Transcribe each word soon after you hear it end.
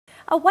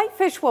A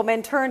Whitefish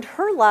woman turned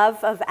her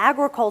love of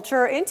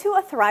agriculture into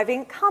a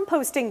thriving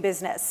composting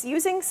business,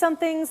 using some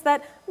things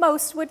that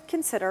most would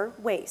consider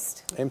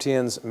waste.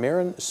 MTN's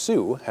Marin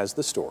Sue has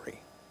the story.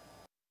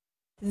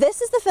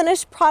 This is the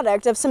finished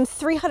product of some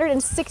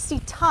 360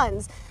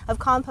 tons of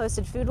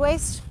composted food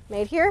waste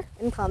made here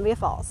in Columbia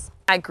Falls.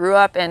 I grew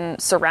up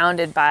and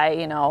surrounded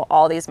by,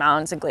 all these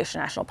mountains in Glacier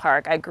National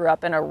Park. I grew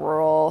up in a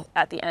rural,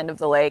 at the end of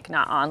the lake,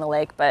 not on the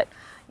lake, but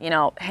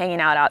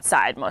hanging out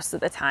outside most of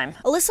the time.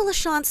 Alissa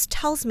Lachance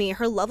tells me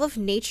her love of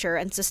nature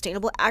and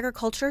sustainable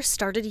agriculture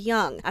started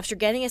young. After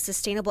getting a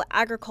sustainable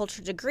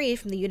agriculture degree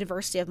from the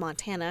University of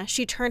Montana,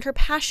 she turned her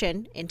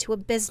passion into a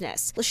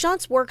business.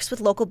 Lachance works with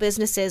local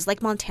businesses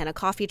like Montana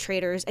Coffee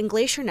Traders and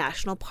Glacier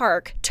National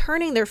Park,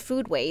 turning their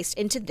food waste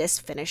into this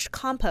finished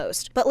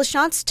compost. But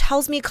Lachance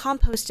tells me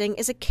composting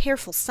is a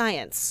careful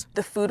science.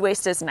 The food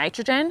waste is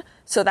nitrogen,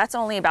 so that's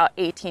only about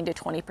 18 to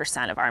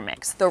 20% of our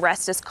mix. The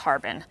rest is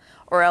carbon.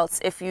 Or else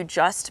if you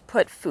just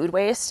put food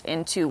waste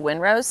into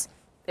windrows,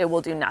 it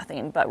will do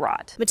nothing but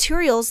rot.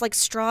 Materials like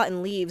straw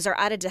and leaves are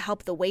added to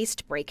help the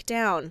waste break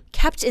down.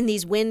 Kept in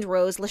these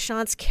windrows,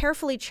 Lachance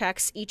carefully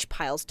checks each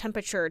pile's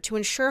temperature to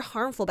ensure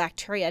harmful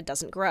bacteria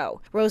doesn't grow.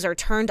 Rows are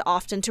turned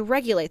often to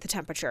regulate the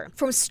temperature.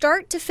 From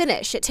start to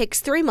finish, it takes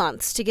 3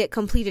 months to get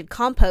completed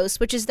compost,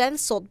 which is then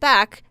sold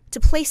back to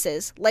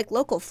places like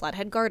local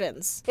Flathead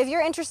Gardens. If you're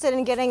interested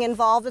in getting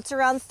involved, it's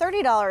around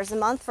 $30 a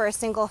month for a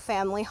single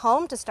family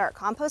home to start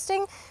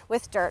composting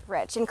with Dirt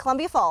Rich. In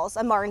Columbia Falls,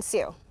 I'm Marin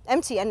Sue,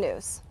 MTN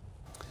News.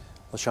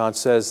 Lachance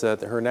says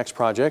that her next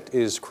project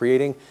is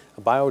creating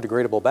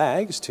biodegradable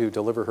bags to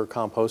deliver her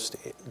compost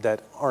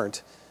that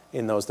aren't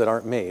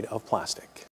made of plastic.